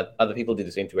maybe other people do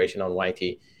this integration on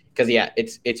YT, because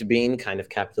it's been kind of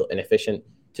capital inefficient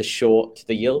to short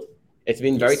the yield. It's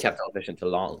been very capital efficient to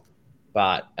long.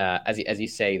 But as you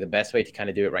say, the best way to kind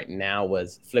of do it right now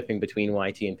was flipping between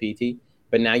YT and PT.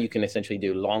 But now you can essentially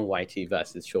do long YT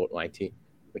versus short YT,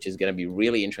 which is going to be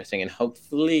really interesting. And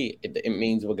hopefully it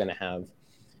means we're going to have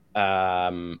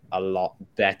a lot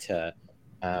better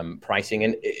pricing.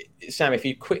 And Sam, if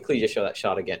you quickly just show that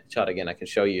chart again, I can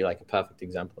show you like a perfect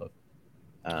example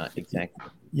of exactly.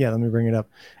 Yeah, let me bring it up.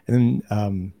 And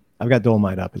then I've got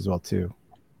Dolomite up as well too.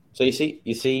 So you see,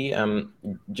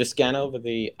 just scan over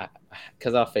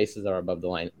because our faces are above the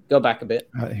line. Go back a bit.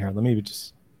 Here, let me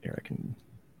just I can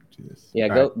do this. Yeah,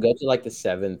 go to like the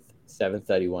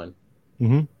 731.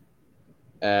 Mm-hmm.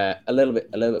 A little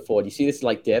bit forward. You see this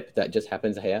like dip that just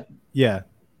happens here? Yeah.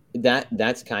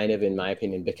 That's kind of, in my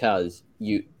opinion, because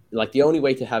you like the only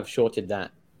way to have shorted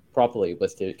that properly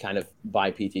was to kind of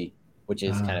buy PT, which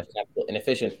is kind of capital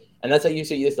inefficient. And that's how you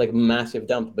see this like massive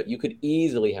dump, but you could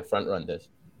easily have front run this.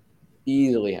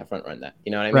 Easily have front run that.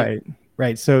 You know what I mean?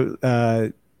 Right. So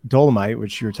Dolomite,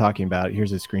 which you were talking about,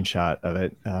 here's a screenshot of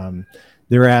it.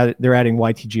 They're adding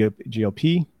YT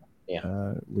GLP.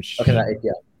 Yeah. Which okay, that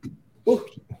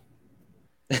okay.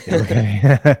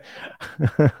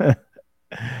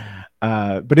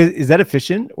 But is that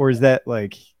efficient, or is that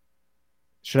like,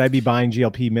 should I be buying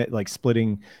GLP like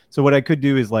splitting? So what I could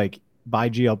do is like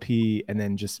buy GLP and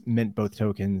then just mint both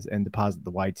tokens and deposit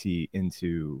the YT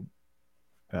into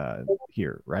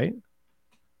here, right?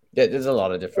 There's a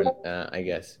lot of different I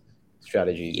guess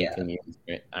strategies you can use.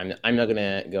 Right? I'm not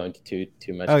gonna go into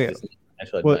too much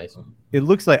financial advice. It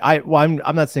looks like I'm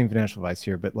not saying financial advice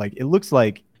here, but like it looks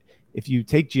like if you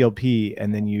take GLP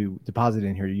and then you deposit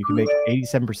in here, you can make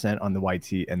 87% on the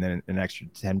YT and then an extra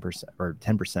 10% or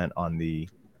 10% on the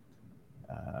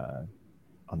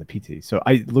PT. So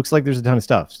it looks like there's a ton of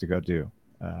stuff to go do.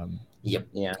 Yep.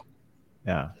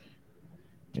 Yeah.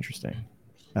 Interesting.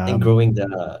 And growing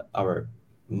our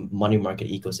money market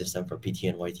ecosystem for PT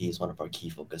and YT is one of our key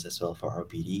focus as well for our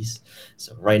PDs.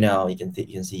 So right now you can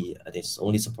see I think it's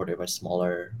only supported by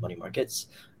smaller money markets.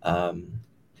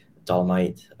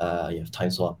 Dolomite, you have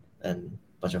TimeSwap and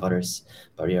a bunch of others,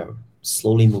 but we are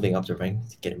slowly moving up the rank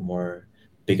to get more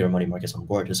bigger money markets on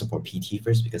board to support PT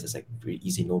first, because it's like a very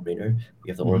easy no-brainer. We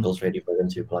have the oracles ready for them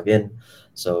to plug in.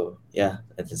 So yeah,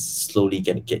 it's slowly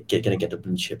gonna get the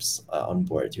blue chips on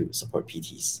board to support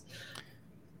PTs.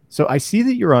 So I see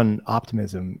that you're on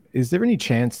Optimism. Is there any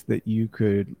chance that you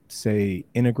could say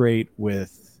integrate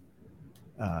with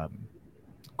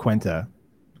Quenta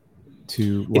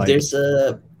to like? If there's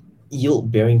a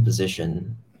yield bearing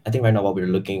position, I think right now what we're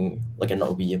looking like, and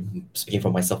not we, speaking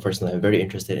for myself personally, I'm very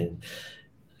interested in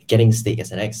getting stake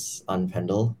SNX on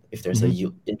Pendle if there's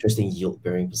a interesting yield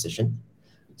bearing position.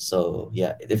 So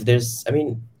yeah, if there's, I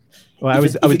mean, Well, I if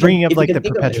was you can, bringing up if you like can the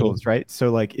think of any, perpetuals, right?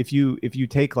 So like if you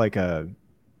take like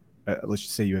let's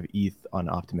just say you have ETH on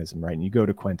Optimism, right? And you go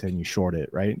to Quenta and you short it,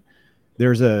 right?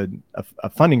 There's a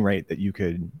funding rate that you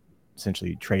could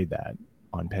essentially trade that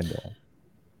on Pendle.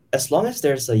 as long as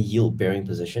there's a yield bearing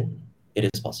position, it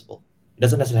is possible. It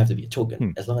doesn't necessarily have to be a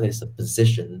token. As long as there's a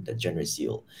position that generates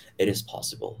yield, it is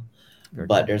possible. Very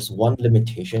But cool. there's one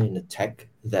limitation in the tech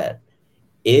that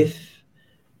if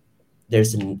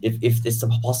if there's a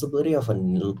possibility of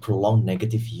a prolonged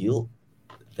negative yield,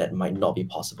 that might not be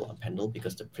possible on Pendle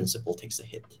because the principal takes a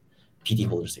hit. PT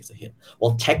holders takes a hit.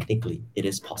 Well, technically it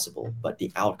is possible, but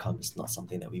the outcome is not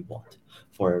something that we want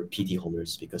for PT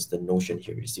holders because the notion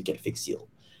here is to get fixed yield.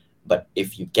 But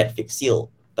if you get fixed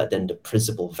yield, but then the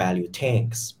principal value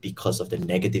tanks because of the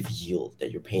negative yield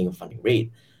that you're paying a funding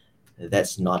rate,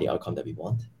 that's not the outcome that we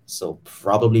want. So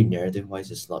probably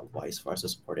narrative-wise, it's not wise for us to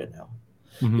support it now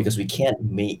because we can't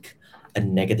make a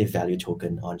negative value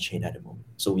token on chain at the moment.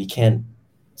 So we can't.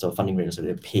 So funding rate is so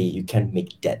they pay. You can't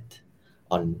make debt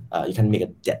on. You can't make a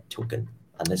debt token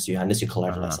unless you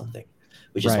collateralize something,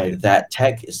 which is why that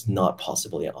tech is not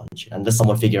possible yet on chain. Unless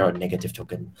someone figure out a negative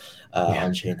token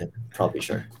on chain, then probably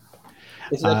sure.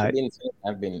 It's actually been something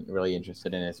I've been really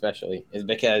interested in, especially is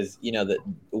because that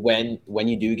when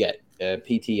you do get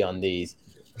PT on these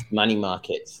money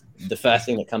markets, the first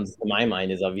thing that comes to my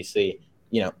mind is obviously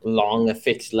long a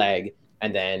fixed leg,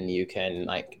 and then you can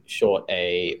like short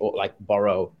or like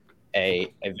borrow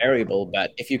a variable.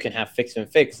 But if you can have fixed and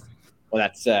fixed, well,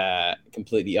 that's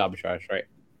completely arbitrage, right?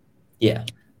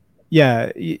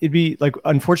 Yeah, it'd be like,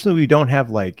 unfortunately we don't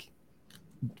have like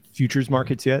futures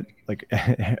markets yet. Like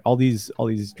all these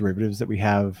derivatives that we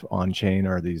have on chain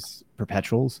are these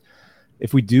perpetuals.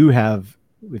 If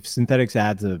Synthetics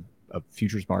adds a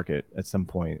futures market at some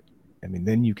point, I mean,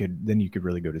 then you could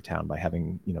really go to town by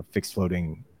having fixed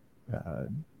floating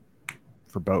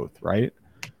for both, right?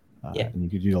 And you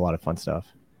could do a lot of fun stuff.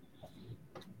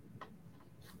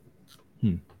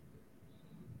 There's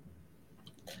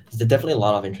definitely a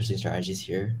lot of interesting strategies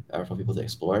here for people to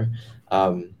explore.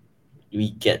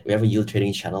 We have a yield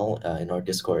trading channel in our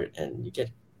Discord, and you get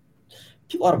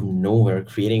people out of nowhere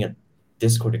creating a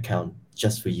Discord account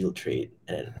just for yield trade.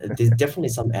 And there's definitely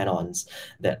some add-ons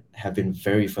that have been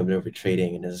very familiar with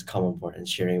trading and has come on board and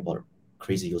sharing about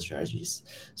crazy yield strategies.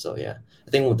 So yeah, I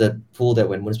think the pool that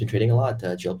Wenmon's been trading a lot,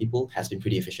 the GLP pool, has been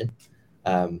pretty efficient.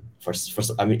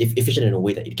 Efficient in a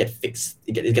way that it gets fixed,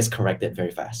 it gets corrected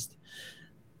very fast.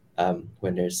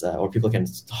 When there's or people can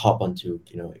hop onto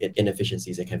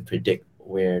inefficiencies that can predict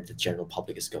where the general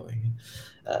public is going,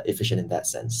 efficient in that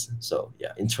sense. So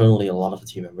yeah, internally a lot of the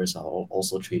team members are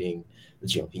also treating the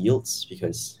GLP yields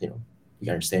because we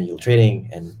understand yield trading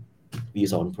and we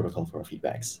use our own protocol for our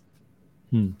feedbacks.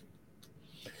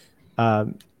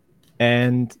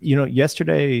 And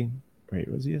yesterday,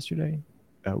 was it yesterday?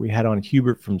 We had on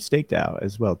Hubert from StakeDAO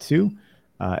as well too.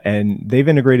 And they've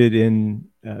integrated in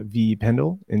VE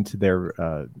Pendle into their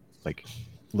like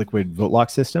liquid vote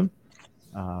lock system.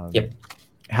 How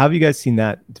have you guys seen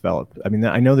that develop? I mean,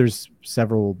 I know there's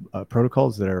several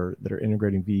protocols that are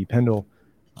integrating VE Pendle,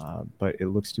 but it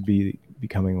looks to be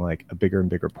becoming like a bigger and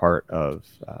bigger part of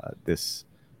this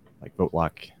like vote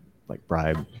lock, like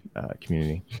bribe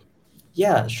community.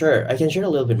 Yeah, sure. I can share a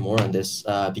little bit more on this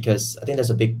because I think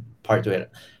there's a big part to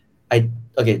it.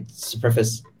 To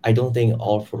preface, I don't think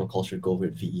all protocols should go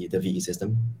with the VE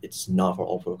system. It's not for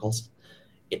all protocols.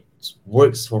 It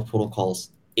works for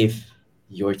protocols if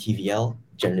your TVL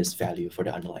generates value for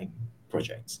the underlying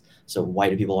projects. So why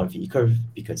do people want VE curve?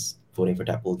 Because voting for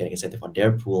that pool, getting incentive on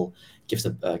their pool gives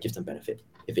them benefit.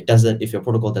 If it doesn't, if your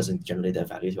protocol doesn't generate that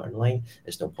value to your underlying,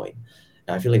 there's no point.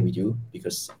 Now I feel like we do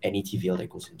because any TVL that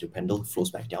goes into Pendle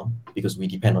flows back down because we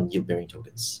depend on yield bearing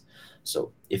tokens.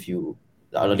 So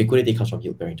our liquidity comes from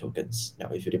yield-bearing tokens. Now,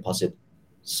 if you deposit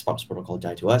Sparks protocol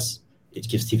DAI to us, it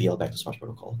gives TVL back to Sparks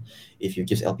protocol. If you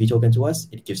give LP token to us,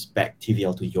 it gives back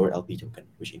TVL to your LP token,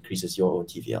 which increases your own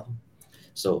TVL.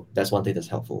 So that's one thing that's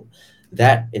helpful.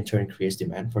 That in turn creates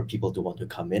demand for people to want to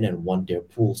come in and want their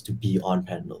pools to be on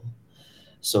Pendle.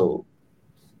 So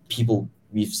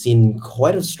we've seen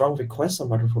quite a strong request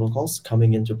on other protocols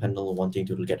coming into Pendle wanting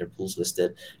to get their pools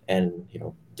listed and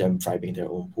them driving their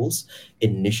own pools.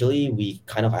 Initially, we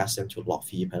kind of asked them to lock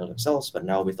VE Pendle themselves, but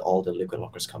now with all the liquid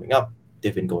lockers coming up,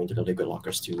 they've been going to the liquid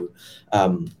lockers to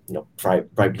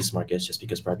bribe these markets just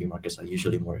because bribing markets are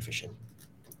usually more efficient.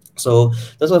 So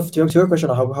that's what, to your question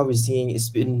on how we're seeing, it's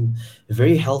been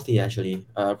very healthy actually,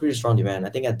 pretty strong demand. I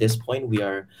think at this point we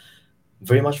are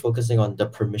very much focusing on the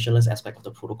permissionless aspect of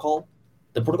the protocol.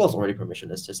 The protocol is already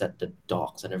permissionless, just that the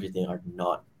docs and everything are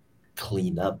not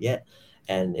cleaned up yet.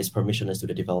 And it's permissionless to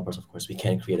the developers. Of course, we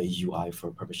can't create a UI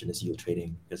for permissionless yield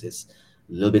trading because it's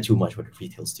a little bit too much for the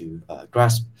retails to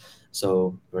grasp.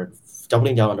 So we're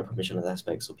doubling down on the permissionless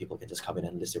aspect, so people can just come in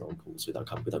and list their own pools without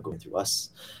going through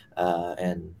us,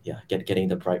 and yeah, getting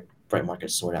the bright market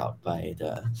sorted out by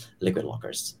the liquid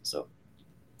lockers. So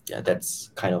yeah, that's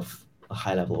kind of a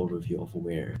high level overview of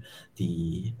where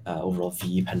the overall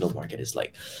VE Pendle market is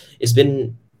like. It's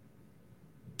been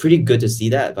pretty good to see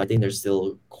that, but I think there's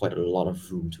still quite a lot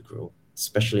of room to grow,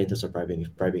 especially in terms of bribing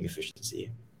efficiency.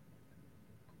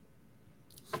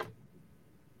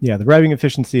 Yeah, the bribing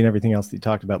efficiency and everything else that you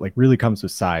talked about, like, really comes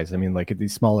with size. I mean, like at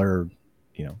these smaller,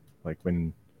 you know, like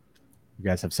when you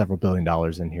guys have several $1 billion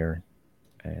in here,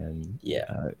 and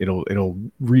Yeah, it'll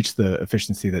reach the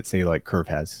efficiency that, say, like Curve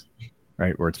has,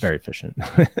 right, where it's very efficient.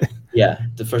 yeah,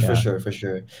 for Yeah.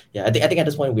 sure. Yeah, I think at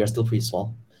this point we are still pretty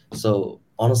small. So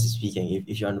honestly speaking,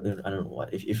 if you're I don't know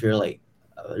what, if you're like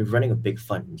running a big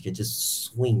fund, you can just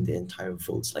swing the entire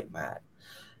votes like mad.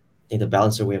 I think the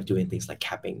balancer way of doing things like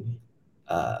capping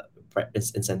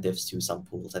incentives to some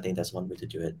pools, I think that's one way to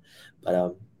do it.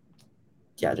 But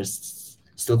yeah, there's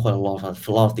still quite a lot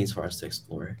of things for us to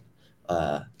explore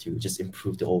to just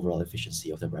improve the overall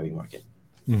efficiency of the bribing market.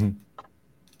 Mm-hmm.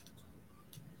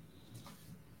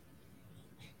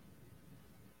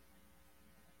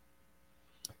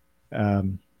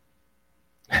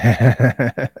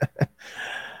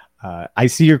 I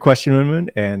see your question, Moon,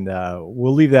 and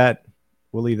we'll leave that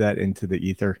into the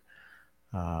ether.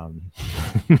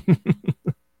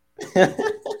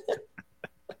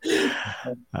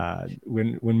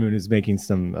 When Moon is making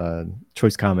some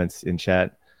choice comments in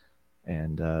chat,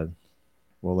 and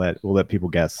we'll let people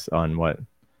guess on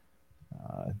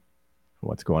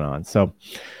what's going on. So,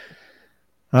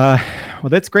 well,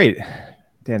 that's great.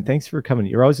 Dan, thanks for coming.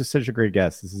 You're always such a great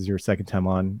guest. This is your second time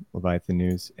on Leviathan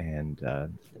News, and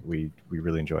we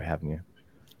really enjoy having you.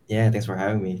 Yeah, thanks for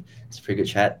having me. It's a pretty good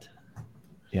chat.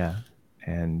 Yeah,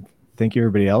 and thank you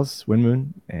everybody else,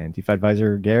 Winmoon and DeFi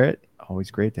Advisor Garrett. Always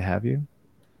great to have you.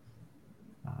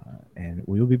 And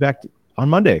we will be back on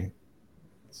Monday.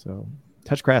 So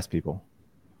touch grass, people.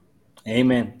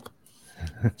 Amen.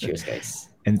 Cheers, guys.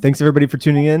 And thanks everybody for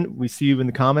tuning in. We see you in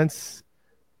the comments,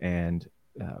 and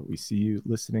we see you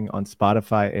listening on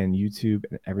Spotify and YouTube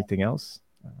and everything else.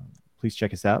 Please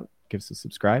check us out. Give us a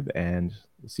subscribe, and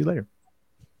we'll see you later.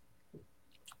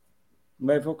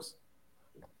 Bye, folks.